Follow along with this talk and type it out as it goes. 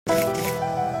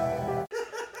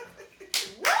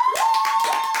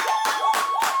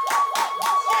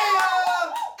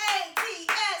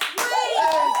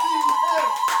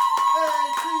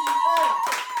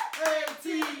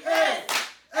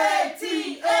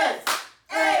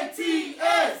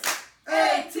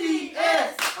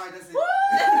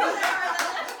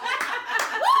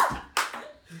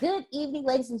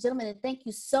ladies and gentlemen, and thank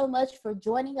you so much for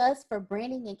joining us for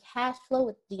Branding and Cash Flow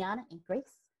with Deanna and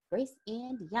Grace. Grace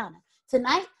and Deanna.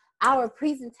 Tonight, our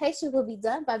presentation will be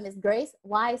done by Ms. Grace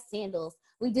Wise Sandals.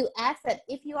 We do ask that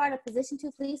if you are in a position to,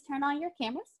 please turn on your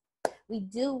cameras. We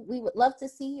would love to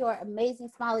see your amazing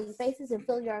smiling faces and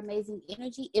feel your amazing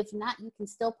energy. If not, you can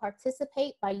still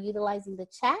participate by utilizing the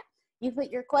chat. You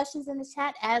put your questions in the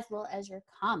chat as well as your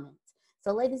comments.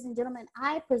 So ladies and gentlemen,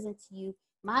 I present to you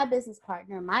my business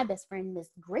partner, my best friend, Miss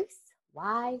Grace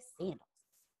Wise Sandals.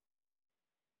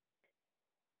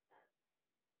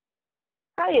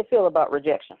 How do you feel about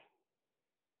rejection?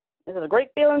 Is it a great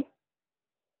feeling?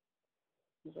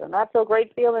 Is it a not so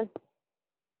great feeling?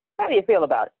 How do you feel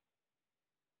about it?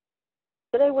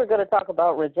 Today we're going to talk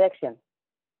about rejection.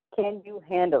 Can you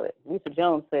handle it? Lisa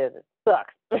Jones says it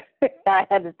sucks. I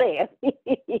understand.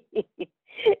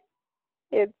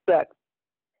 It sucks.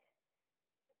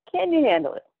 Can you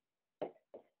handle it?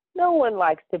 No one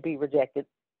likes to be rejected.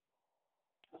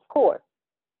 Of course.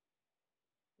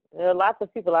 There are lots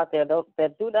of people out there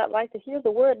that do not like to hear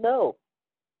the word no.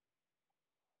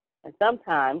 And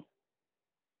sometimes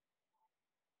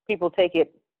people take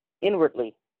it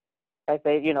inwardly. Like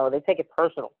they take it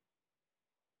personal.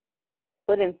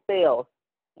 But in sales,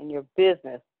 in your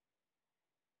business,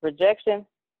 rejection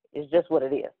is just what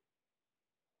it is.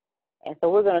 And so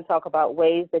we're going to talk about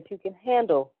ways that you can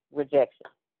handle rejection.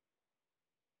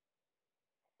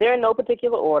 They're in no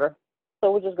particular order,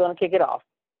 so we're just going to kick it off.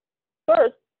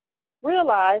 First,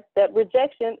 realize that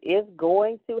rejection is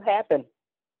going to happen.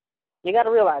 You got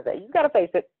to realize that. You got to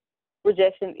face it.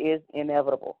 Rejection is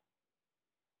inevitable.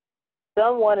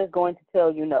 Someone is going to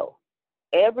tell you no.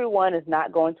 Everyone is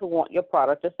not going to want your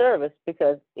product or service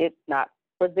because it's not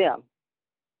for them.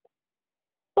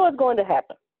 So it's going to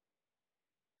happen.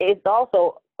 It's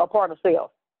also a part of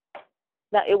sales.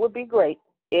 Now, it would be great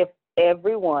if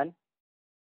everyone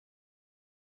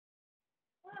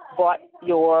bought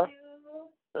your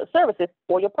services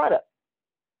or your product.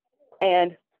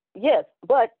 And yes,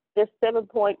 but there's I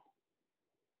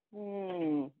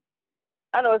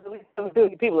know it's at least 7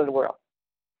 billion people in the world.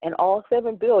 And all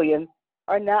 7 billion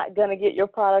are not going to get your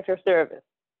product or service.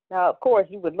 Now, of course,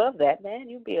 you would love that, man.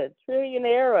 You'd be a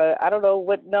trillionaire, or I don't know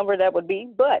what number that would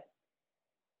be, but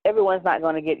everyone's not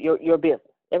going to get your business.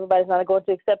 Everybody's not going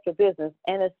to accept your business,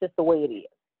 and it's just the way it is.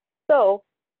 So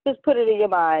just put it in your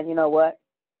mind, you know what?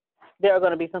 There are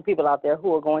going to be some people out there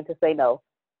who are going to say no.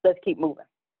 Let's keep moving.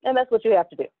 And that's what you have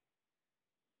to do.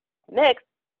 Next,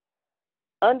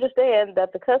 understand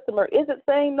that the customer isn't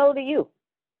saying no to you.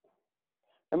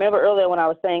 Remember earlier when I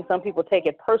was saying some people take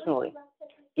it personally.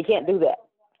 You can't do that.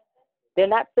 They're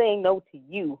not saying no to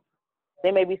you.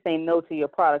 They may be saying no to your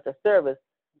product or service.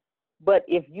 But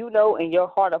if you know in your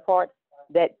heart of hearts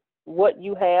that what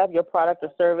you have, your product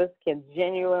or service, can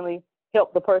genuinely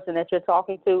help the person that you're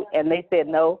talking to, and they said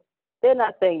no, they're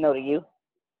not saying no to you.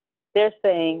 They're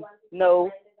saying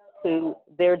no to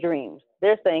their dreams.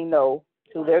 They're saying no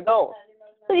to their goals.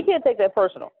 So you can't take that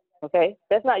personal, okay?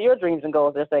 That's not your dreams and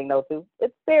goals they're saying no to.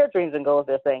 It's their dreams and goals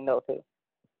they're saying no to.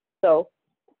 So,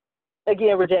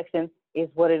 again, rejection is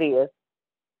what it is.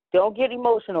 Don't get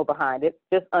emotional behind it.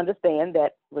 Just understand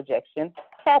that rejection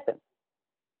happens.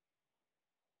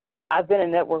 I've been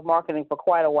in network marketing for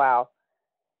quite a while,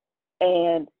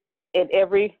 and in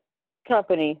every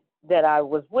company that I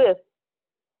was with,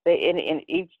 in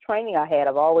each training I had,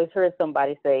 I've always heard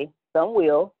somebody say, some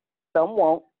will, some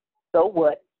won't, so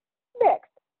what? Next.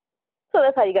 So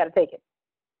that's how you got to take it.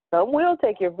 Some will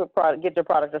take your product, get your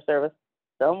product or service.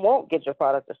 Some won't get your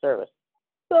product or service.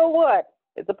 So what?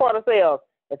 It's a part of sales.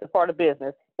 It's a part of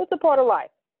business. It's a part of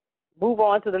life. Move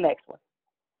on to the next one.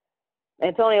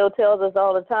 Antonio tells us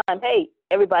all the time, hey,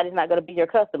 everybody's not going to be your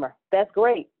customer. That's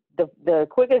great. The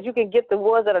quickest you can get the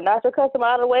ones that are not your customer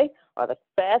out of the way, are the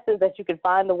fastest that you can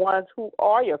find the ones who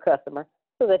are your customer,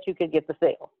 so that you can get the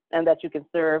sale and that you can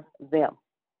serve them.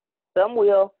 Some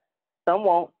will, some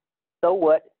won't. So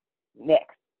what?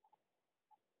 Next.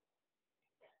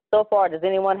 So far, does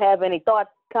anyone have any thoughts,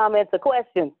 comments, or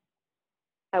questions?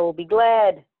 I will be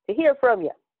glad to hear from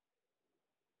you.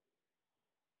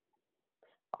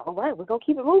 All right, we're going to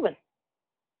keep it moving.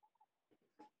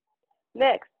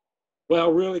 Next.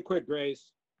 Well, really quick,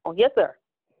 Grace. Oh, yes, sir.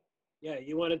 Yeah,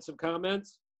 you wanted some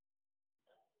comments?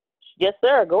 Yes,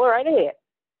 sir. Go right ahead.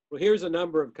 Well, here's a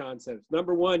number of concepts.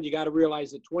 Number one, you got to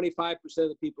realize that 25% of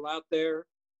the people out there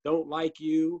don't like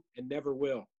you and never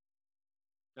will.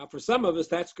 Now, for some of us,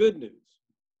 that's good news.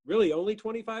 Really, only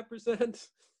 25%?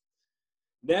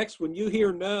 Next, when you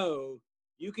hear no,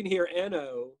 you can hear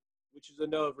NO, which is a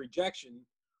no of rejection,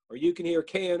 or you can hear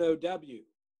KNOW,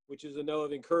 which is a no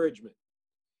of encouragement.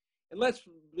 And let's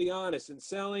be honest, in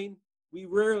selling, we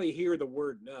rarely hear the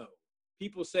word no.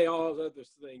 People say all those other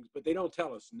things, but they don't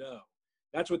tell us no.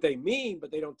 That's what they mean,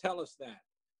 but they don't tell us that.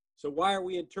 So why are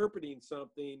we interpreting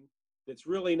something that's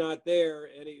really not there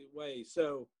anyway?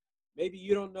 So maybe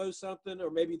you don't know something, or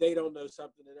maybe they don't know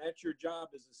something, and that's your job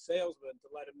as a salesman to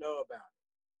let them know about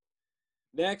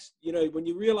it. Next, when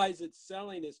you realize that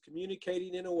selling is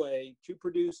communicating in a way to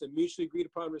produce a mutually agreed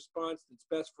upon response that's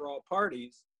best for all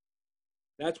parties,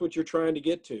 that's what you're trying to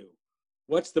get to.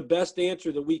 What's the best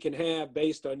answer that we can have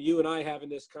based on you and I having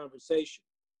this conversation?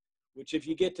 Which, if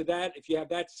you get to that, if you have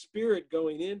that spirit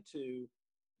going into,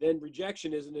 then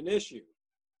rejection isn't an issue.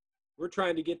 We're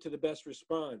trying to get to the best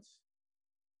response.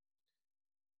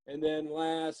 And then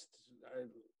last,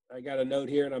 I got a note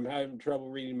here and I'm having trouble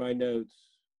reading my notes.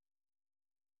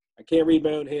 I can't read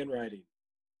my own handwriting.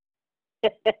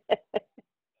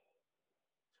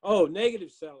 Oh,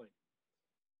 negative selling.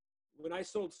 When I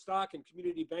sold stock in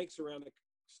community banks around the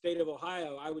state of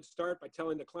Ohio, I would start by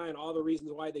telling the client all the reasons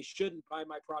why they shouldn't buy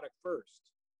my product first.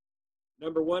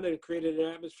 Number one, it created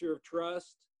an atmosphere of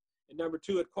trust. And number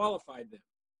two, it qualified them.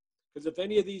 Because if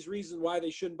any of these reasons why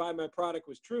they shouldn't buy my product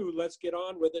was true, let's get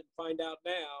on with it and find out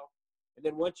now. And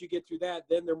then once you get through that,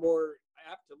 then they're more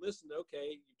apt to listen. Okay,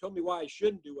 you told me why I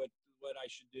shouldn't do what I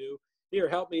should do. Here,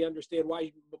 help me understand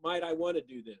why might I want to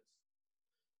do this.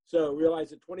 So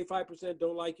realize that 25%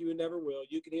 don't like you and never will.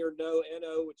 You can hear no,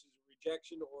 N-O, which is a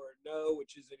rejection, or no,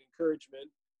 which is an encouragement.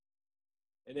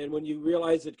 And then when you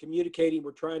realize that communicating,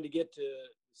 we're trying to get to the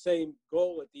same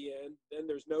goal at the end, then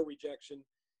there's no rejection.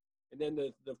 And then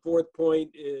the fourth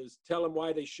point is tell them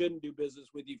why they shouldn't do business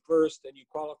with you first, and you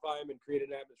qualify them and create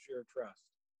an atmosphere of trust.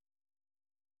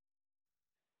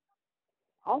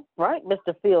 All right,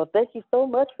 Mr. Field, thank you so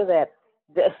much for that.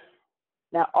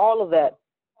 Now, all of that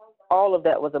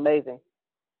was amazing.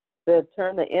 To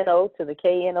turn the N-O to the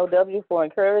K-N-O-W for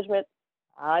encouragement,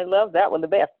 I love that one the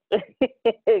best.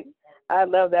 I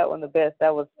love that one the best.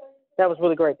 That was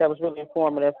really great. That was really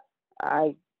informative.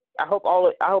 I hope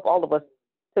all of us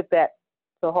took that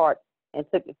to heart and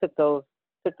took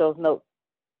those notes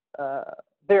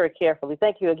very carefully.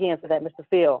 Thank you again for that, Mr.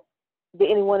 Field. Did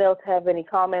anyone else have any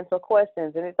comments or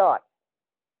questions, any thoughts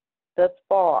thus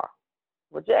far?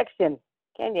 Rejection,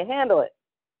 can you handle it?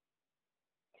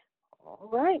 All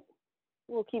right,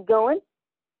 we'll keep going.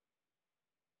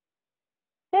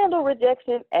 Handle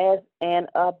rejection as an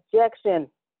objection.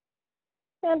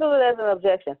 Handle it as an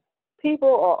objection. People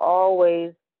are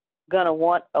always going to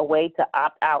want a way to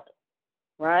opt out,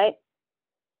 right?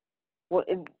 Well,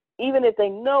 even if they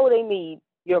know they need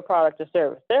your product or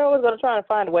service, they're always going to try to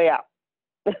find a way out,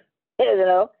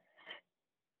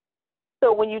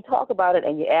 So when you talk about it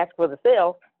and you ask for the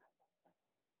sale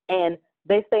and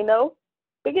they say no,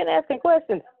 begin asking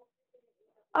questions.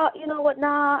 You know what?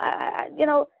 Nah, I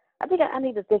think I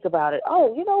need to think about it.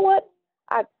 Oh, you know what?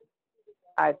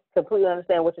 I completely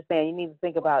understand what you're saying. You need to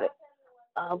think about it.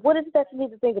 What is it that you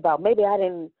need to think about? Maybe I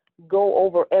didn't go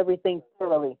over everything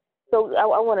thoroughly. So I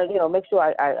want to, make sure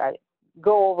I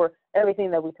go over everything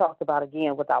that we talked about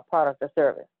again with our product or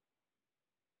service.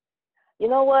 You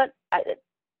know what?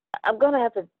 I'm gonna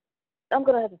have to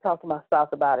talk to my spouse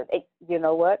about it. Hey, you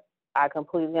know what? I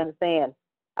completely understand.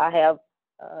 I have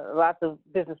lots of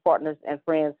business partners and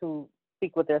friends who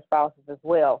speak with their spouses as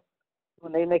well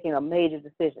when they're making a major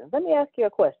decision. Let me ask you a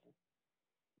question.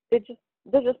 Did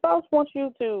your spouse want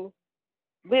you to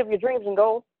live your dreams and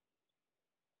goals?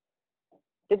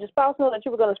 Did your spouse know that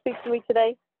you were going to speak to me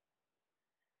today?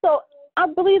 So I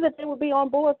believe that they would be on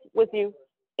board with you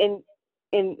in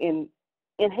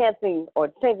enhancing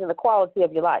or changing the quality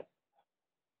of your life.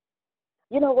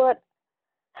 You know what?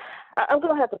 I'm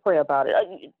going to have to pray about it.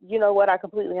 You know what? I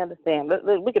completely understand.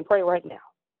 We can pray right now.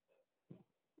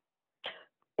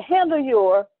 Handle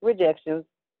your rejections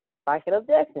like an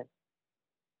objection.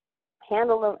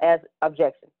 Handle them as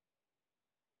objections.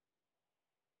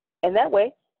 And that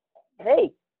way,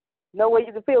 hey, no way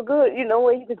you can feel good. No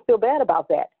way you can feel bad about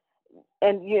that.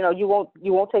 And, you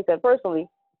won't take that personally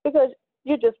because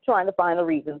you're just trying to find a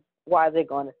reason why they're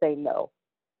going to say no.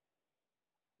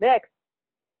 Next,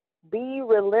 be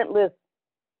relentless.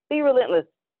 Be relentless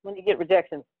when you get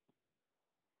rejections.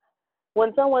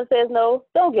 When someone says no,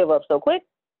 don't give up so quick.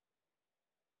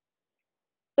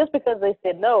 Just because they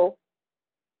said no,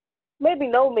 maybe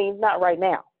no means not right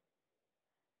now.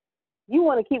 You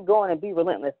want to keep going and be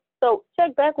relentless. So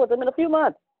check back with them in a few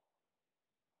months.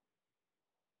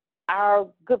 Our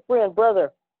good friend,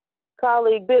 brother,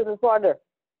 colleague, business partner,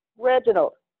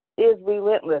 Reginald, is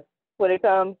relentless when it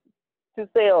comes to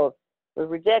sales, with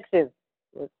rejections.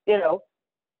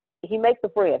 He he makes a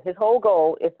friend. His whole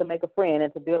goal is to make a friend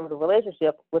and to build a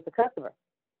relationship with the customer.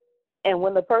 And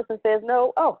when the person says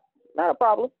no, oh, not a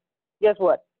problem. Guess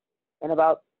what? In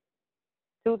about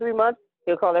 2-3 months,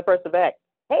 he'll call that person back.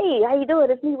 Hey, how you doing?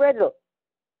 It's me, Reginald.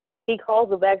 He calls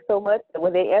them back so much that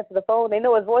when they answer the phone, they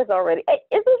know his voice already. Hey,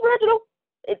 is this Reginald?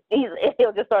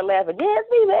 He'll just start laughing. Yeah,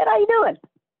 it's me, man. How you doing?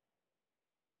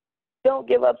 Don't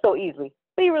give up so easily.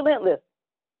 Be relentless.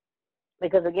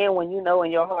 Because again, when you know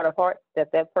in your heart of hearts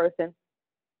that that person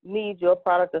needs your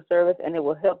product or service and it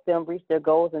will help them reach their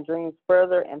goals and dreams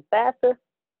further and faster,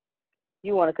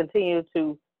 you want to continue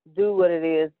to do what it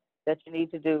is that you need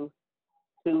to do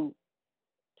to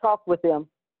talk with them,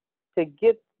 to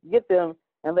get them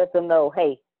and let them know,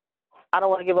 hey, I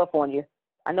don't want to give up on you.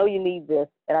 I know you need this,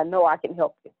 and I know I can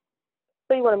help you.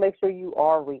 So you want to make sure you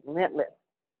are relentless.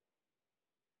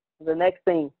 The next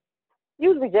thing,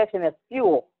 use rejection as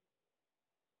fuel.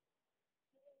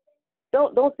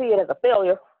 Don't see it as a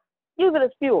failure. Use it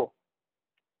as fuel.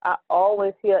 I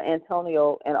always hear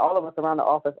Antonio, and all of us around the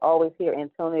office always hear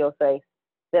Antonio say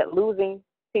that losing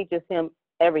teaches him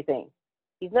everything.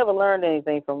 He's never learned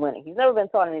anything from winning. He's never been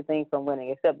taught anything from winning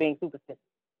except being superstitious.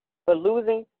 But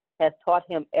losing has taught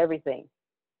him everything.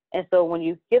 And so when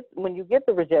you get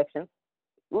the rejection,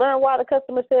 learn why the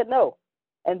customer said no.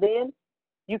 And then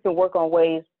you can work on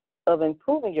ways of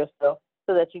improving yourself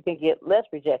so that you can get less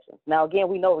rejections. Now, again,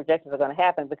 we know rejections are going to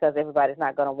happen because everybody's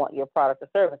not going to want your product or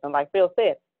service. And like Phil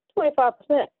said,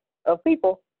 25% of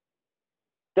people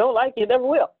don't like you, never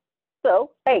will.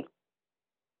 So, hey,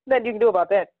 nothing you can do about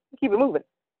that. Keep it moving.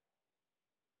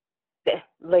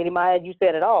 Lady Maya, you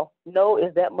said it all. No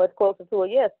is that much closer to a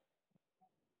yes.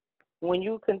 When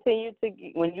you continue to,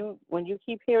 when you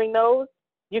keep hearing no's,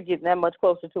 you're getting that much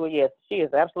closer to a yes. She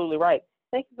is absolutely right.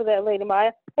 Thank you for that, Lady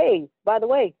Maya. Hey, by the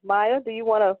way, Maya, do you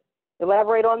want to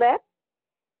elaborate on that?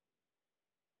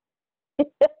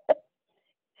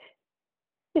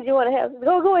 Did you want to have,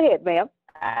 go ahead, ma'am.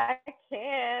 I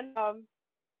can.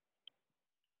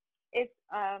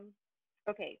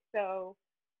 Okay, so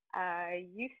I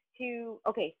used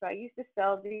to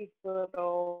sell these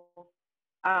little,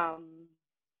 I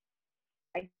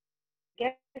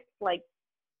guess like,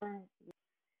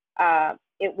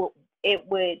 it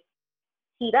would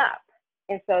heat up.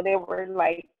 And so they were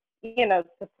like, to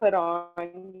put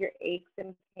on your aches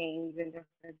and pains and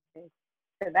different things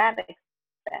to that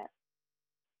extent.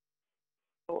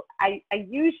 So I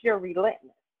used your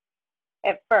relentless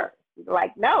at first.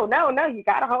 Like, no, you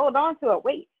got to hold on to it.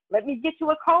 Wait, let me get you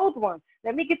a cold one.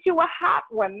 Let me get you a hot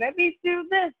one. Let me do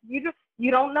this. You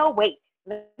don't know. Wait,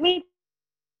 let me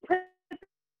put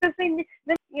this in.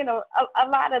 A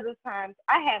lot of the times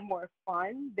I had more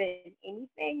fun than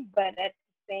anything, but at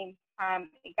the same time,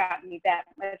 it got me that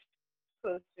much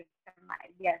closer to my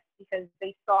yes, because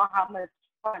they saw how much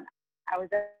fun I was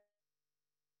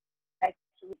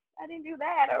actually. I didn't do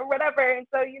that or whatever, and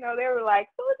so they were like,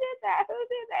 "Who did that? Who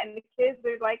did that?" And the kids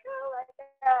were like, "Oh my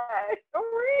gosh,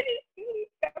 where did he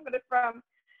coming from?"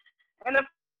 And of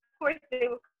course, they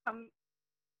would come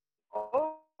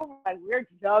over, like we're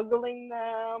juggling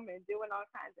them and doing all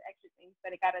kinds of extra things,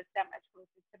 but it got us that much closer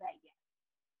to that yes.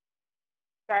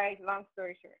 Sorry, long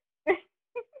story short.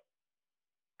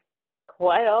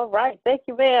 Quite all right. Thank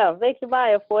you, ma'am. Thank you,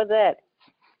 Maya, for that.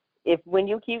 When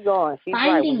you keep going, she's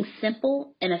Finding right.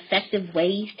 simple and effective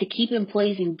ways to keep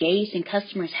employees engaged and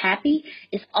customers happy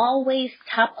is always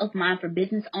top of mind for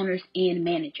business owners and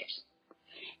managers.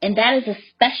 And that is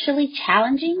especially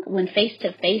challenging when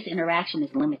face-to-face interaction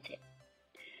is limited.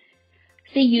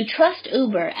 See, you trust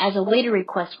Uber as a way to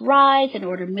request rides and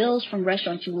order meals from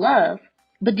restaurants you love,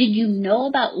 but did you know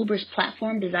about Uber's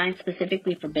platform designed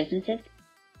specifically for businesses?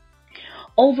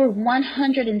 Over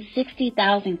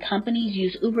 160,000 companies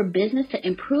use Uber Business to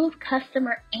improve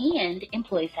customer and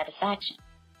employee satisfaction.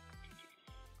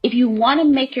 If you want to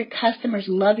make your customers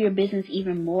love your business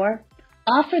even more,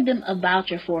 offer them a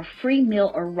voucher for a free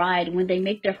meal or ride when they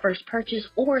make their first purchase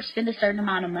or spend a certain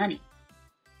amount of money.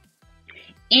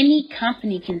 Any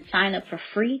company can sign up for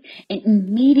free and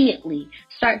immediately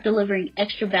start delivering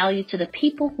extra value to the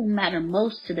people who matter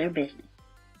most to their business.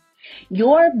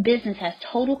 Your business has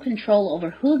total control over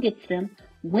who gets them,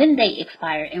 when they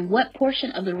expire, and what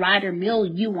portion of the ride or meal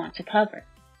you want to cover.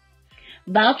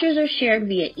 Vouchers are shared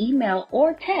via email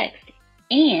or text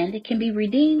and can be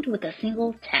redeemed with a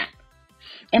single tap.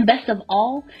 And best of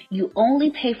all, you only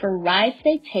pay for rides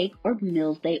they take or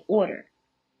meals they order.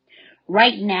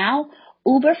 Right now,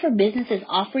 Uber for Business is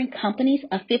offering companies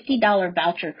a $50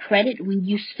 voucher credit when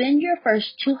you spend your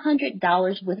first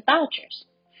 $200 with vouchers.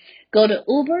 Go to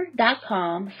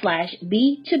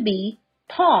uber.com/B2B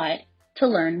pod to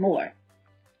learn more.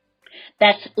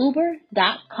 That's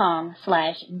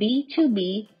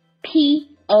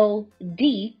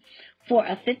uber.com/B2BPOD for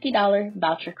a $50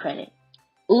 voucher credit.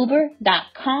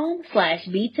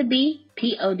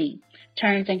 Uber.com/B2BPOD.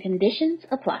 Terms and conditions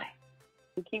apply.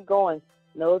 You keep going.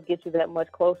 No's get you that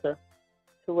much closer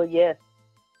to a yes.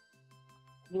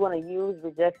 You want to use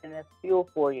rejection as fuel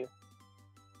for you.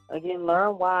 Again,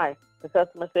 learn why the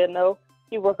customer said no.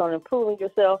 You work on improving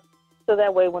yourself so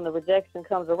that way when the rejection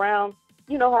comes around,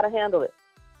 you know how to handle it.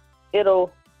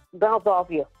 It'll bounce off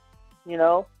you,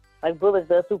 like bullets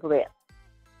does Superman.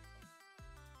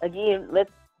 Again,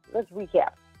 let's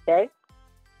recap, okay?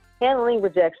 Handling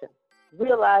rejection.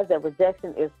 Realize that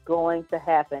rejection is going to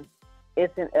happen.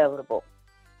 It's inevitable.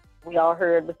 We all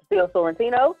heard Mr. Phil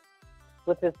Sorrentino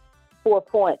with his 4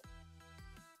 points.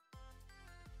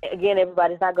 Again,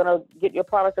 everybody's not going to get your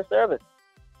product or service.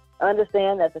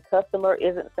 Understand that the customer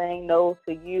isn't saying no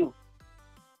to you.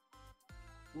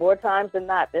 More times than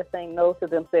not, they're saying no to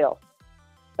themselves.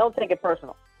 Don't take it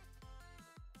personal.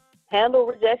 Handle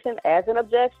rejection as an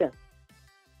objection.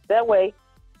 That way,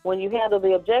 when you handle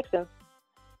the objections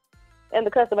and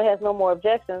the customer has no more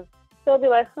objections, they'll be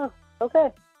like,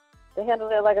 okay. They handle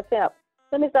it like a champ.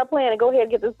 Let me stop playing and go ahead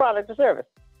and get this product or service.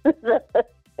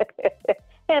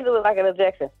 Handle it like an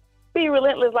objection. Be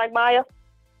relentless like Maya,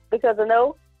 because a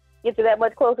no gets you that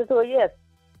much closer to a yes.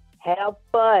 Have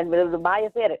fun. Maya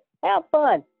said it. Have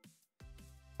fun.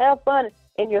 Have fun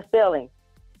in your selling.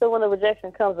 So when the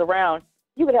rejection comes around,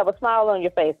 you can have a smile on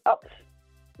your face. Oh,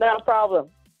 not a problem.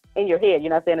 In your head, you're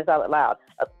not saying this out loud.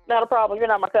 Not a problem. You're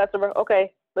not my customer.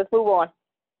 Okay, let's move on.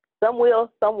 Some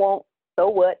will, some won't. So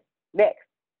what? Next.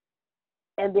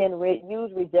 And then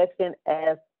use rejection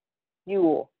as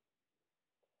fuel.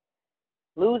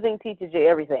 Losing teaches you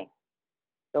everything.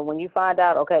 So when you find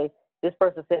out, okay, this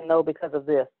person said no because of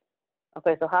this.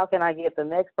 Okay, so how can I get the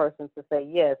next person to say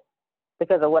yes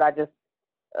because of what I just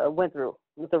went through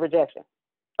with the rejection?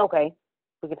 Okay,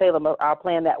 we can tailor our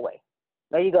plan that way.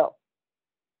 There you go.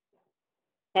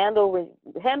 Handle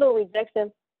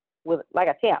rejection with like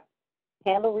a champ.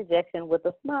 Handle rejection with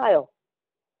a smile.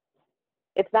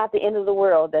 It's not the end of the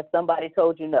world that somebody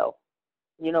told you no.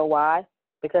 You know why?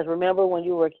 Because remember when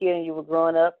you were a kid and you were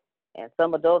growing up and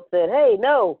some adult said, hey,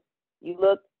 no, you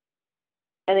looked,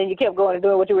 and then you kept going and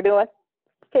doing what you were doing?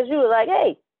 Because you were like,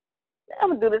 hey, I'm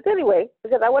going to do this anyway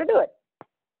because I want to do it.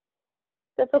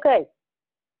 That's okay.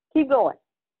 Keep going.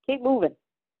 Keep moving.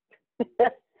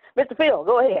 Mr. Phil,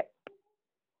 go ahead.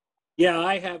 Yeah,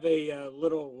 I have a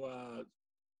little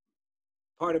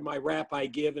part of my rap I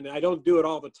give, and I don't do it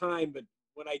all the time, but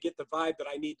when I get the vibe that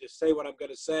I need to say what I'm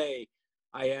going to say,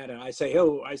 I add it. I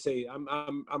say,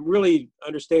 I'm really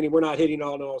understanding we're not hitting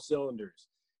on all cylinders.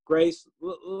 Grace,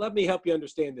 let me help you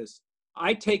understand this.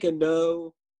 I take a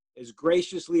no as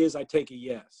graciously as I take a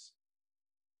yes.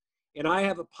 And I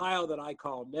have a pile that I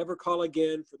call never call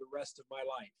again for the rest of my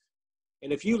life.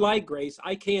 And if you like Grace,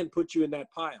 I can put you in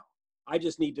that pile. I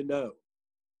just need to know.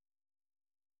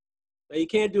 Now, you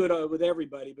can't do it with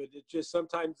everybody, but it just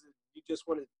sometimes you just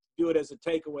want to do it as a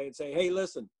takeaway and say, hey,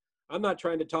 listen, I'm not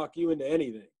trying to talk you into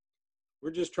anything.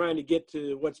 We're just trying to get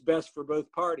to what's best for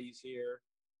both parties here.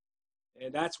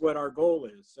 And that's what our goal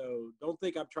is. So don't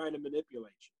think I'm trying to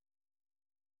manipulate you.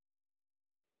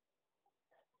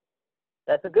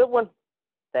 That's a good one.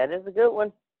 That is a good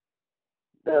one.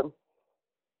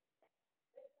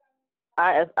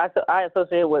 I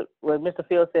associate what Mr.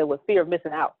 Field said with fear of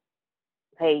missing out.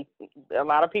 Hey, a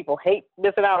lot of people hate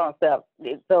missing out on stuff.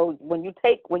 So when you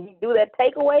do that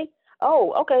takeaway,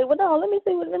 oh, okay, well, no, let me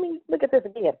look at this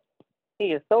again.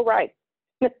 He is so right.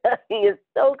 He is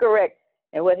so correct.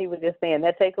 And what he was just saying,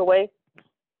 that takeaway,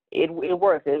 it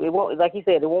works. It won't, like he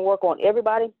said, it won't work on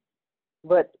everybody,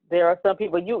 but there are some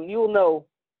people you'll know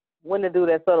when to do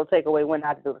that subtle takeaway, when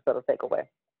not to do the subtle takeaway.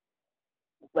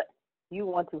 But you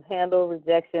want to handle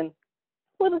rejection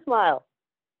with a smile.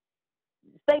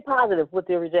 Stay positive with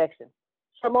your rejection.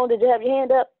 Sharmone, did you have your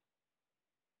hand up?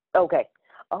 Okay.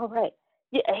 All right.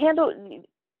 Yeah,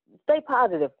 stay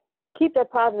positive. Keep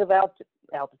that positive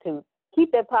altitude.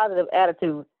 Keep that positive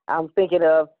attitude. I'm thinking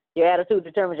of your attitude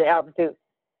determines your altitude.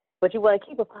 But you want to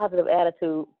keep a positive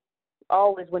attitude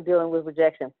always when dealing with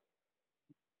rejection.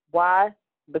 Why?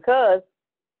 Because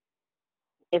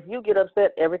if you get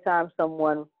upset every time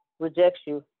someone rejects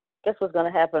you, guess what's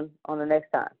going to happen on the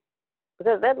next time?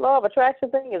 Because that law of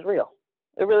attraction thing is real.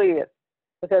 It really is.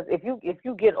 Because if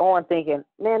you get on thinking,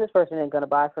 man, this person ain't going to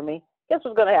buy from me, guess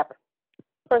what's going to happen?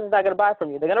 This person's not going to buy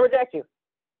from you. They're going to reject you.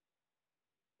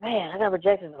 Man, I got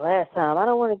rejected the last time. I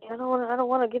don't want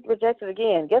to get rejected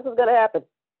again. Guess what's going to happen?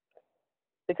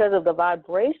 Because of the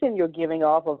vibration you're giving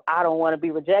off of I don't want to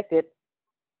be rejected,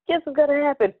 guess what's gonna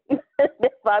happen?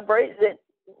 This vibration,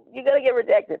 you're gonna get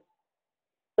rejected.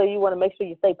 So you want to make sure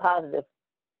you stay positive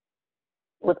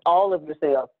with all of your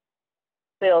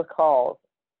sales calls,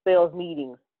 sales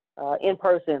meetings, in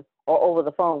person or over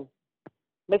the phone.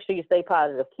 Make sure you stay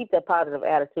positive. Keep that positive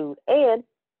attitude and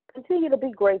continue to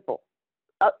be grateful.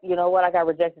 You know what? I got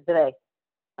rejected today.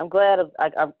 I'm glad.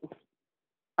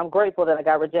 I'm grateful that I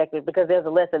got rejected because there's a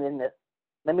lesson in this.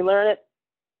 Let me learn it.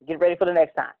 Get ready for the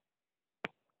next time.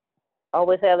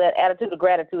 Always have that attitude of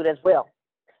gratitude as well.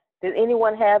 Does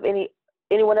anyone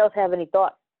else have any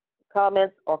thoughts,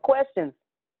 comments, or questions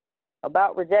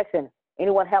about rejection?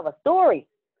 Anyone have a story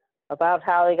about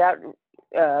how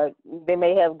they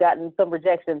may have gotten some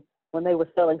rejection when they were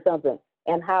selling something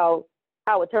and how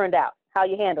it turned out, how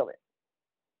you handle it?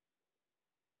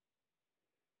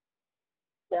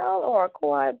 Y'all are a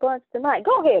quiet bunch tonight.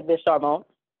 Go ahead, Miss Charmone.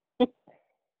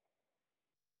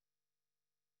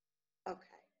 Okay.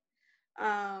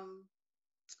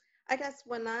 I guess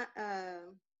when I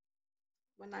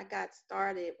got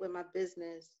started with my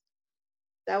business,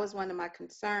 that was one of my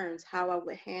concerns, how I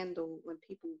would handle when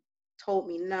people told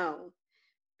me no,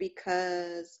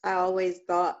 because I always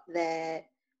thought that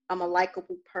I'm a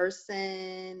likable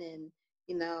person and,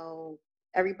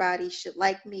 everybody should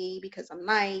like me because I'm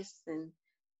nice, and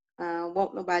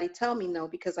won't nobody tell me no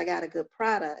because I got a good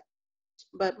product.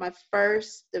 But my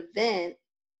first event,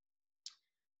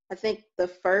 I think the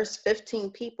first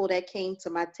 15 people that came to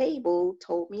my table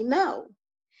told me no.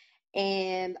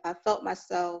 And I felt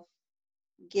myself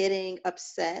getting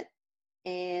upset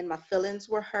and my feelings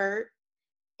were hurt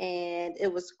and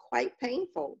it was quite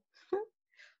painful.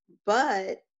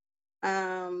 But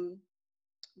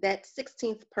that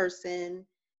 16th person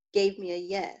gave me a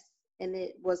yes. And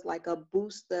it was like a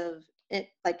boost of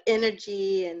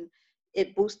energy, and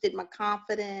it boosted my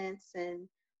confidence. And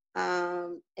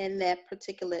that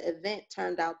particular event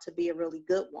turned out to be a really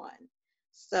good one.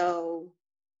 So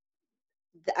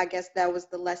I guess that was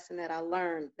the lesson that I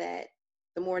learned, that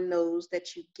the more no's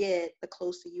that you get, the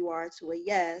closer you are to a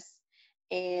yes,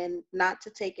 and not to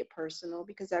take it personal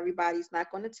because everybody's not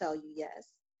going to tell you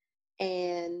yes,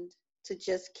 and to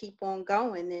just keep on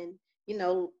going and,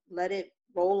 let it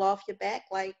roll off your back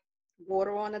like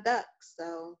water on a duck.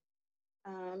 So,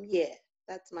 yeah,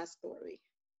 that's my story.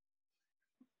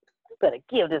 You better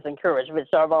give this encouragement,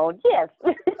 Charmone. Yes.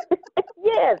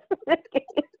 Yes.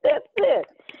 That's it.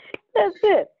 That's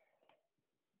it.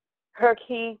 Her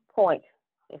key point,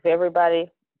 if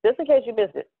everybody, just in case you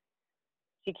missed it,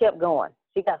 she kept going.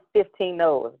 She got 15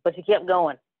 no's, but she kept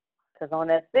going. Because on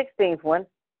that 16th one,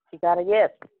 she got a yes.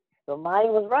 So Maya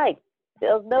was right.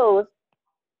 Those no's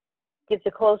get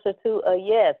you closer to a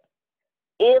yes.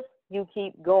 If you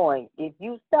keep going. If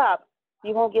you stop,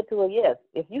 you won't get to a yes.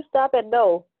 If you stop at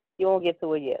no, you won't get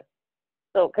to a yes.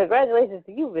 So congratulations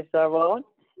to you, Miss Charmone.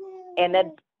 And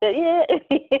that yeah.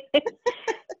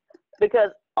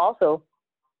 Because also,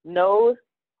 no's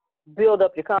build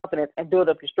up your confidence and build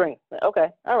up your strength. Okay,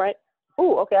 all right.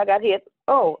 Ooh, okay, I got hit.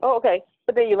 Oh, okay.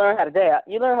 But then you learn how to dab.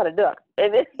 You learn how to duck.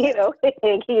 And then,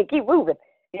 and you keep moving,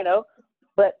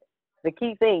 But the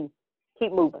key thing,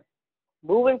 keep moving.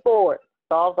 Moving forward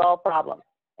solves all problems.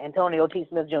 Antonio T.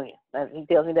 Smith Jr., he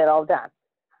tells me that all the time.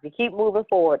 If you keep moving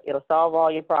forward, it'll solve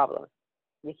all your problems.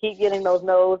 You keep getting those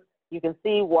no's, you can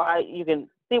see why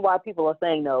people are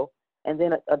saying no, and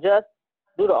then adjust,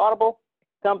 do the audible,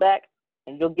 come back,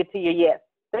 and you'll get to your yes.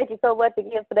 Thank you so much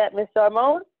again for that, Ms.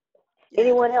 Charmone. Yes.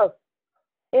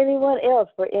 Anyone else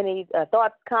for any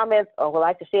thoughts, comments, or would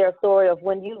like to share a story of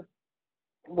when you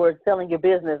were selling your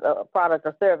business, a product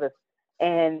or service,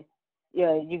 and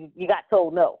you got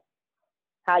told no,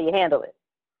 how you handle it?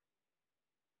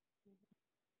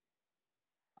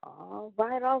 All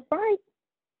right.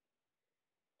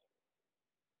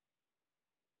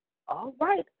 All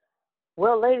right.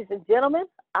 Well, ladies and gentlemen,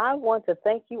 I want to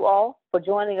thank you all for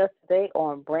joining us today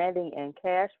on Branding and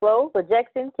Cash Flow.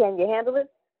 Rejection, can you handle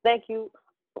it? Thank you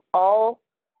all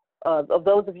of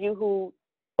those of you who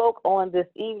spoke on this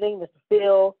evening, Mr.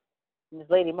 Phil, Ms.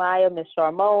 Lady Maya, Ms.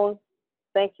 Charmone.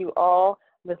 Thank you all.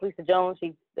 Ms. Lisa Jones,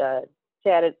 she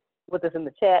chatted with us in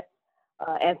the chat.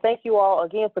 And thank you all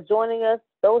again for joining us.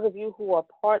 Those of you who are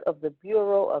part of the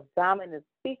Bureau of Dominant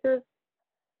Speakers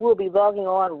will be logging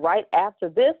on right after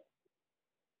this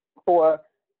for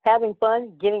Having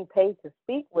Fun, Getting Paid to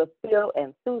Speak with Phil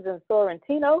and Susan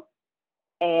Sorrentino.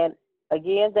 And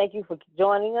again, thank you for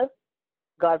joining us.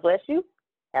 God bless you.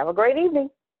 Have a great evening.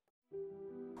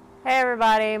 Hey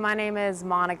everybody, my name is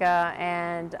Monica,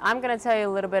 and I'm going to tell you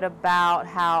a little bit about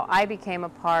how I became a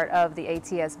part of the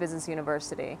ATS Business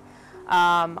University.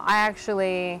 I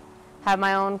actually have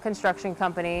my own construction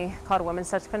company called Women's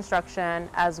Touch Construction,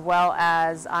 as well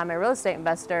as I'm a real estate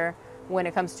investor when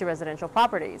it comes to residential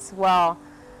properties. Well,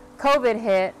 COVID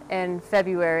hit in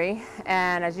February,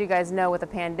 and as you guys know, with the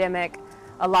pandemic,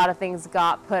 a lot of things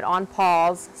got put on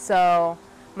pause. So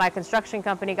my construction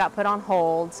company got put on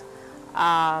hold.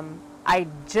 I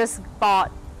just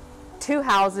bought 2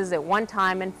 houses at one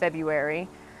time in February,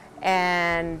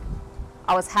 and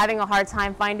I was having a hard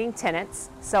time finding tenants.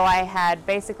 So I had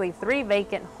basically 3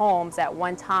 vacant homes at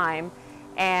one time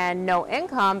and no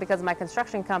income because my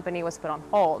construction company was put on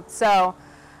hold. So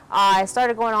I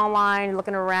started going online,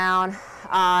 looking around.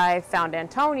 I found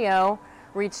Antonio,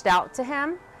 reached out to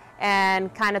him,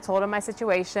 and kind of told him my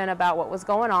situation about what was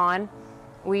going on.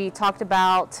 We talked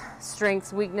about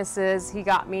strengths, weaknesses. He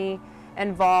got me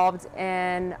involved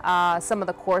in some of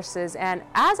the courses. And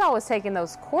as I was taking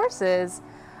those courses,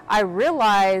 I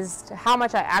realized how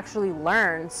much I actually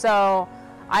learned. So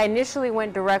I initially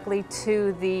went directly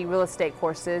to the real estate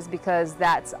courses because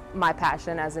that's my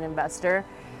passion as an investor.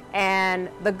 And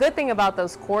the good thing about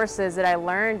those courses that I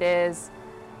learned is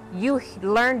you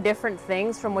learn different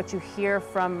things from what you hear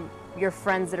from your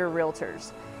friends that are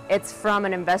realtors. It's from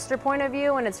an investor point of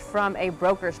view and it's from a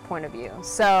broker's point of view.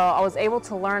 So I was able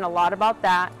to learn a lot about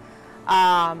that.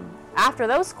 After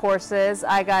those courses,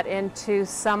 I got into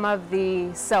some of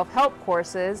the self-help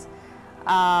courses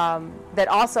that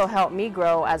also helped me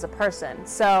grow as a person.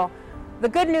 So the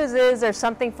good news is there's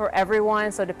something for everyone.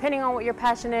 So depending on what your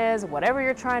passion is, whatever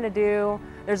you're trying to do,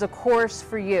 there's a course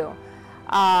for you.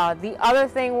 The other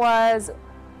thing was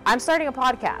I'm starting a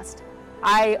podcast.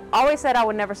 I always said I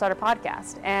would never start a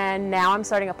podcast, and now I'm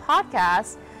starting a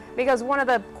podcast because one of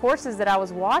the courses that I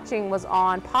was watching was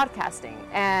on podcasting,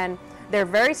 and they're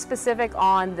very specific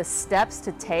on the steps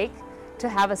to take to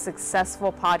have a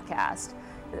successful podcast.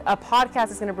 A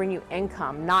podcast is going to bring you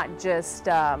income, not just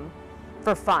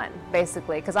for fun,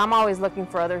 basically, because I'm always looking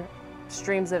for other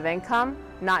streams of income,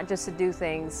 not just to do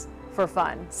things for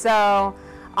fun. So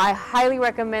I highly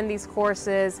recommend these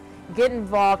courses. Get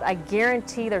involved. I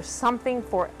guarantee there's something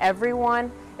for everyone.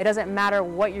 It doesn't matter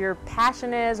what your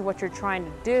passion is, what you're trying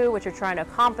to do, what you're trying to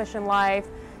accomplish in life.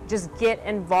 Just get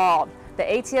involved.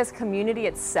 The ATS community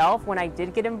itself, when I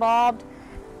did get involved,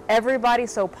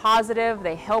 everybody's so positive.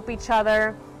 They help each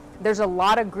other. There's a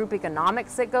lot of group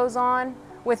economics that goes on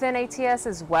within ATS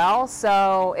as well.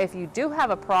 So if you do have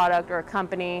a product or a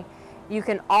company, you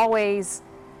can always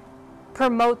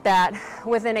promote that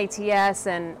within ATS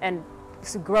and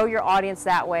grow your audience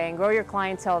that way and grow your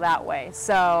clientele that way.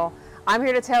 So I'm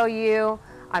here to tell you,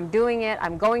 I'm doing it.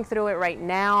 I'm going through it right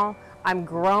now. I'm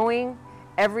growing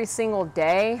every single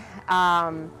day.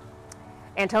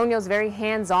 Antonio's very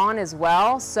hands-on as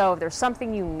well. So if there's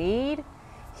something you need,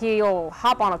 he'll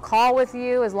hop on a call with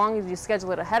you as long as you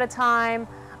schedule it ahead of time.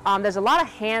 There's a lot of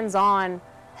hands-on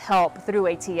help through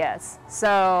ATS.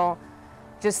 So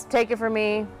just take it from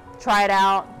me, try it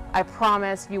out. I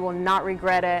promise you will not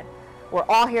regret it. We're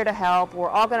all here to help. We're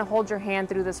all going to hold your hand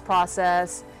through this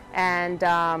process, and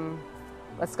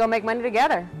let's go make money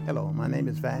together. Hello, my name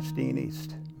is Vastine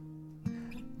East.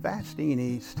 Vastine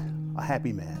East, a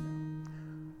happy man.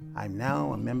 I'm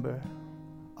now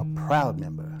a proud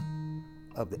member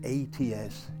of the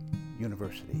ATS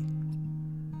University.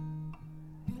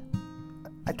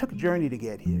 I took a journey to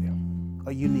get here,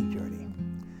 a unique journey.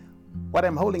 What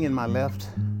I'm holding in my left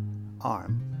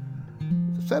arm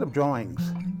is a set of drawings.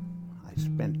 I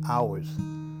spent hours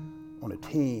on a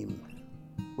team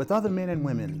with other men and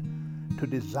women to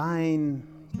design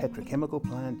petrochemical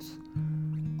plants,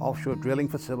 offshore drilling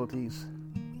facilities,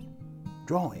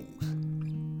 drawings,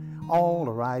 all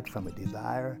arise from a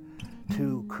desire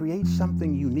to create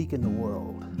something unique in the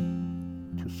world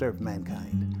to serve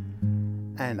mankind.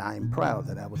 And I'm proud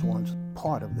that I was once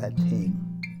part of that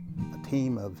team, a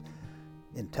team of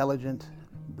intelligent,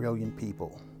 brilliant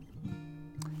people.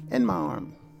 In my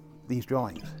arm, these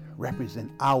drawings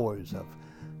represent hours of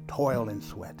toil and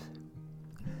sweat.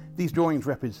 These drawings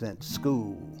represent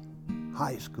school,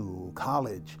 high school,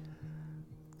 college.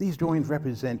 These drawings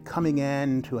represent coming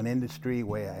into an industry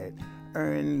where I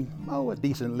earned a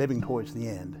decent living towards the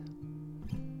end.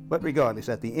 But regardless,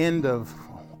 at the end of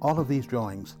all of these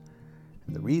drawings,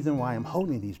 and the reason why I'm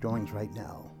holding these drawings right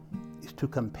now is to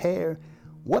compare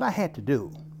what I had to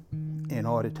do in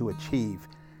order to achieve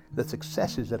the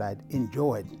successes that I'd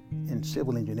enjoyed in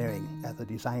civil engineering as a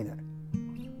designer.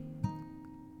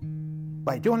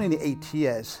 By joining the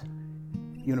ATS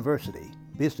University,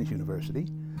 Business University,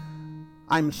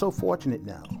 I'm so fortunate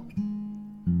now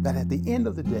that at the end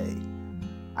of the day,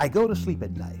 I go to sleep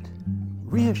at night,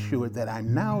 reassured that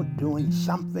I'm now doing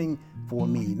something for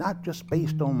me, not just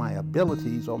based on my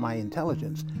abilities or my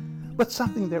intelligence, but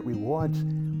something that rewards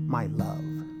my love.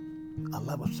 A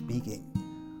love of speaking,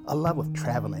 a love of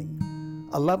traveling,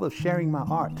 a love of sharing my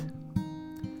art.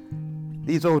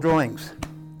 These old drawings,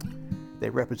 they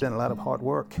represent a lot of hard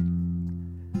work.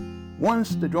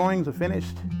 Once the drawings are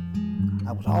finished,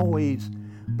 I was always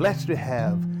blessed to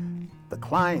have the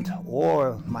client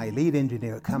or my lead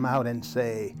engineer come out and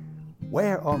say,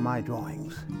 "Where are my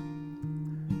drawings?"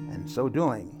 And so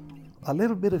doing, a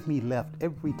little bit of me left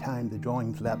every time the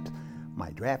drawings left my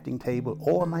drafting table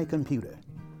or my computer.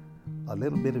 A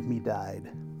little bit of me died.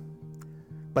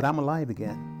 But I'm alive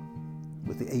again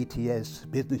with the ATS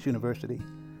Business University.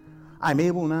 I'm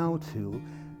able now to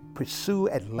pursue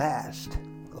at last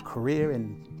a career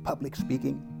in public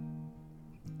speaking,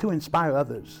 to inspire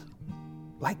others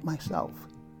like myself.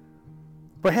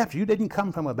 Perhaps you didn't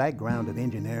come from a background of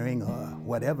engineering or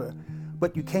whatever,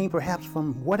 but you came perhaps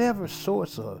from whatever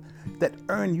source that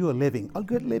earned you a living, a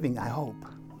good living, I hope.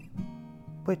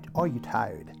 But are you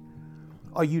tired?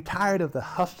 Are you tired of the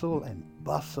hustle and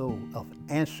bustle of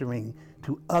answering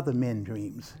to other men's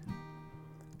dreams?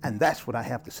 And that's what I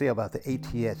have to say about the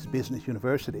ATS Business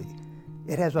University.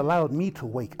 It has allowed me to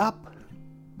wake up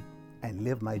and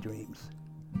live my dreams.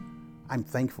 I'm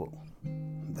thankful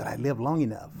that I lived long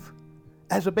enough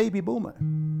as a baby boomer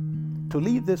to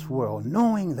leave this world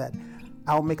knowing that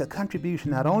I'll make a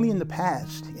contribution not only in the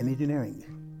past in engineering,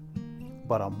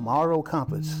 but a moral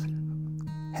compass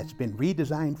has been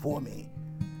redesigned for me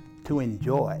to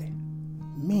enjoy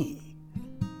me,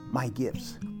 my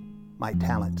gifts, my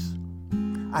talents.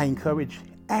 I encourage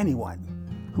anyone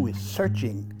who is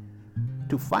searching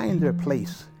to find their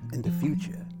place in the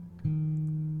future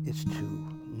is to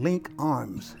link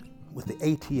arms with the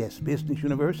ATS Business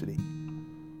University.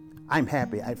 I'm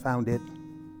happy I found it,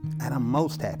 and I'm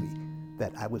most happy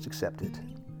that I was accepted.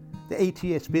 The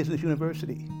ATS Business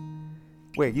University,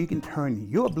 where you can turn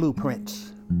your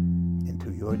blueprints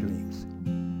into your dreams.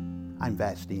 I'm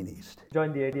Vastine East.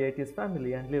 Join the ATS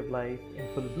family and live life in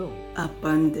full bloom.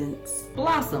 Abundance.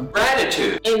 Blossom.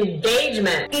 Gratitude.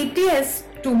 Engagement. ATS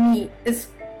to me is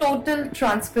total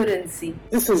transparency.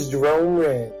 This is Jerome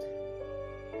Red.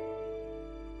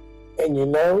 And you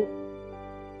know,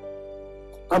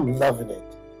 I'm loving it.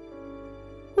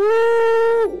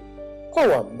 Woo!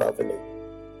 Oh, I'm loving it.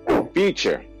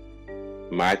 Future.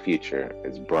 My future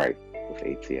is bright with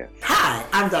ATS. Hi,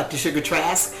 I'm Dr. Sugar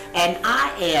Trask, and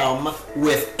I am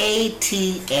with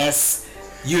ATS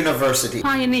University.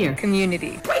 Pioneer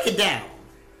community. Break it down.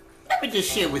 Let me just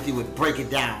share with you what break it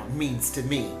down means to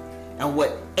me and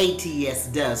what ATS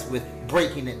does with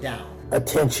breaking it down.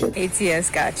 Attention. ATS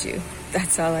got you.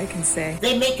 That's all I can say.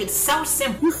 They make it so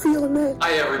simple. You feeling that?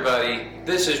 Hi everybody,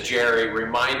 this is Jerry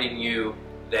reminding you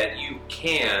that you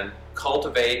can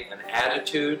cultivate an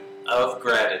attitude of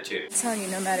gratitude. I'm telling you,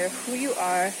 no matter who you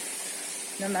are,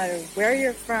 no matter where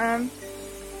you're from,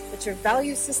 what your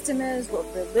value system is, what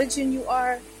religion you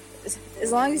are,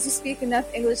 as long as you speak enough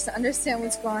English to understand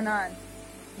what's going on,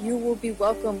 you will be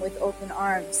welcomed with open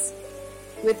arms.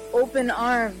 With open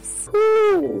arms.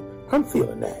 Ooh, I'm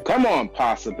feeling that. Come on,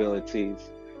 possibilities.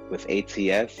 With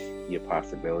ATS, your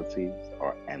possibilities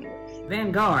are endless.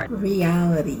 Vanguard.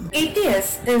 Reality.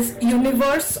 ATS is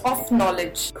universe of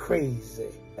knowledge.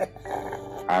 Crazy.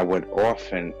 I would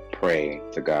often pray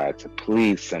to God to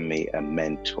please send me a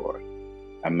mentor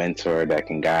that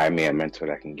can guide me, a mentor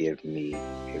that can give me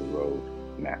a road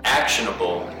map.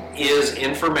 Actionable is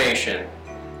information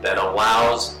that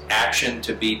allows action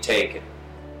to be taken.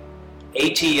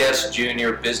 ATS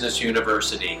Junior Business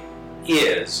University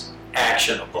is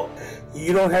actionable.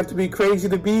 You don't have to be crazy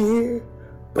to be here,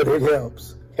 but it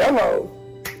helps. Hello.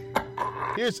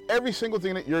 Here's every single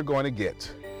thing that you're going to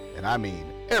get, and I mean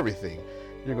everything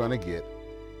you're going to get,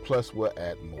 plus we'll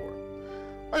add more.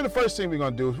 And the first thing we're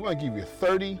going to do is we're going to give you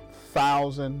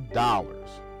 $30,000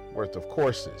 worth of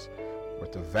courses,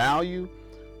 worth of value,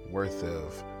 worth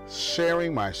of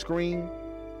sharing my screen,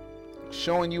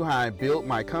 showing you how I built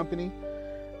my company,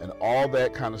 and all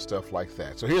that kind of stuff like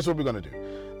that. So here's what we're going to do.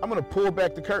 I'm going to pull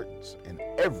back the curtains, and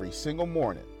every single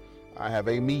morning I have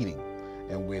a meeting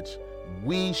in which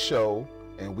we show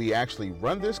and we actually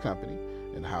run this company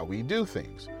and how we do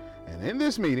things. And in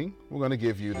this meeting, we're going to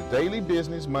give you the daily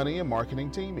business, money, and marketing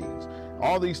team meetings.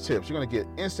 All these tips, you're going to get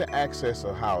instant access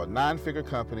of how a 9-figure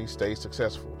company stays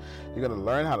successful. You're going to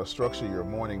learn how to structure your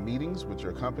morning meetings with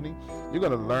your company. You're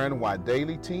going to learn why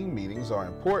daily team meetings are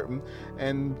important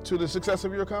and to the success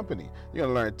of your company. You're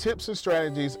going to learn tips and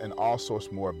strategies and all sorts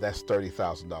more. That's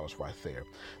 $30,000 right there.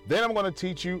 Then I'm going to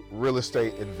teach you real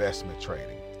estate investment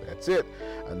trading. That's it.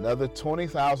 Another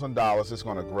 $20,000 is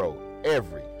going to grow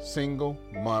every single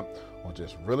month on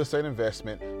just real estate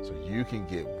investment so you can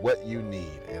get what you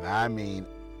need. And I mean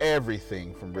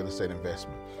everything from real estate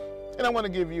investment. And I want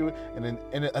to give you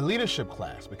a leadership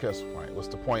class because, right, what's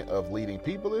the point of leading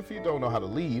people if you don't know how to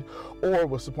lead? Or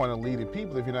what's the point of leading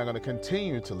people if you're not going to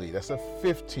continue to lead? That's a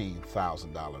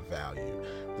 $15,000 value.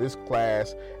 This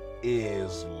class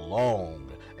is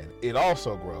long and it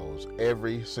also grows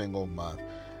every single month.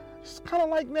 It's kind of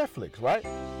like Netflix, right?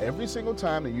 Every single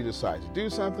time that you decide to do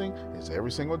something is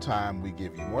every single time we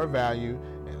give you more value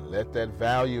and let that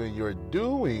value in your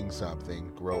doing something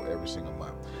grow every single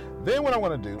month. Then what I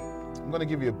want to do, I'm going to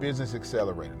give you a business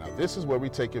accelerator. Now, this is where we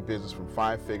take your business from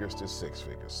 5 figures to 6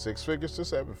 figures, 6 figures to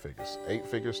 7 figures, 8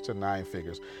 figures to 9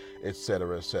 figures, et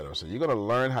cetera, et cetera. So you're going to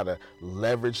learn how to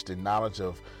leverage the knowledge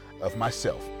of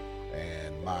myself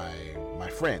and my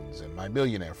friends and my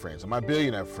millionaire friends and my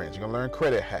billionaire friends. You're going to learn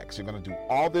credit hacks. You're going to do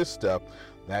all this stuff.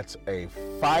 That's a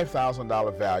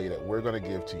 $5,000 value that we're going to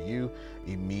give to you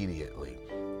immediately.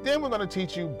 Then we're going to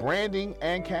teach you branding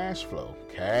and cash flow.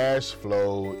 Cash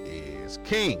flow is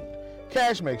king.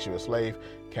 Cash makes you a slave.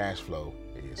 Cash flow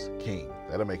is king.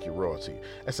 That'll make you royalty.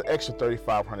 That's an extra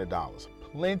 $3,500.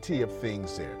 Plenty of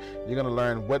things there. You're going to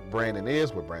learn what branding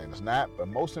is, what branding is not, but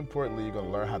most importantly, you're going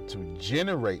to learn how to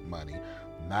generate money,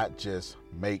 not just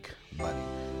make money.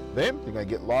 Then you're going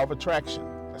to get law of attraction.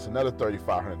 That's another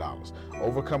 $3,500.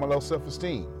 Overcome a low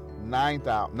self-esteem,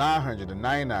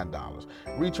 $999.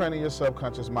 Retraining your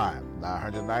subconscious mind,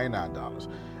 $999.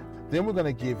 Then we're going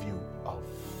to give you a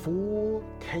full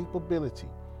capability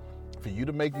for you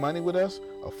to make money with us,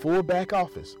 a full back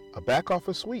office, a back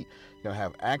office suite. You're going to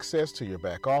have access to your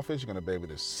back office. You're going to be able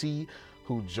to see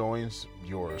who joins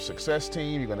your success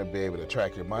team. You're going to be able to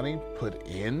track your money, put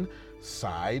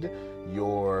inside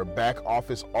your back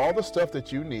office all the stuff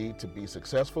that you need to be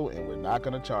successful, and we're not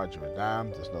going to charge you a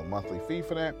dime. There's no monthly fee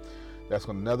for that. That's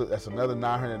another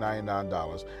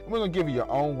 $999. And we're going to give you your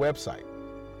own website.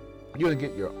 You're going to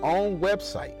get your own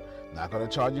website. Not going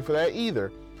to charge you for that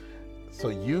either. So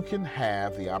you can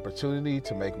have the opportunity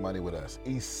to make money with us.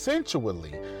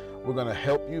 Essentially, we're going to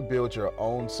help you build your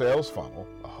own sales funnel,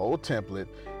 a whole template,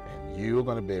 and you're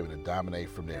going to be able to dominate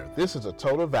from there. This is a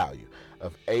total value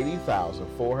of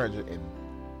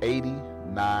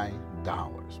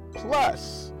 $80,489.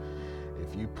 Plus,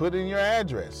 if you put in your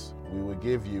address, we will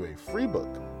give you a free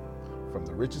book from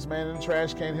the richest man in the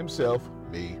trash can himself,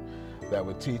 me, that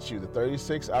would teach you the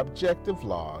 36 objective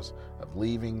laws of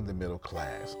leaving the middle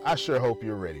class. I sure hope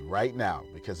you're ready right now,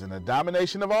 because in the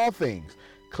domination of all things,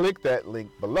 click that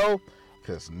link below,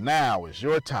 because now is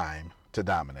your time to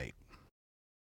dominate.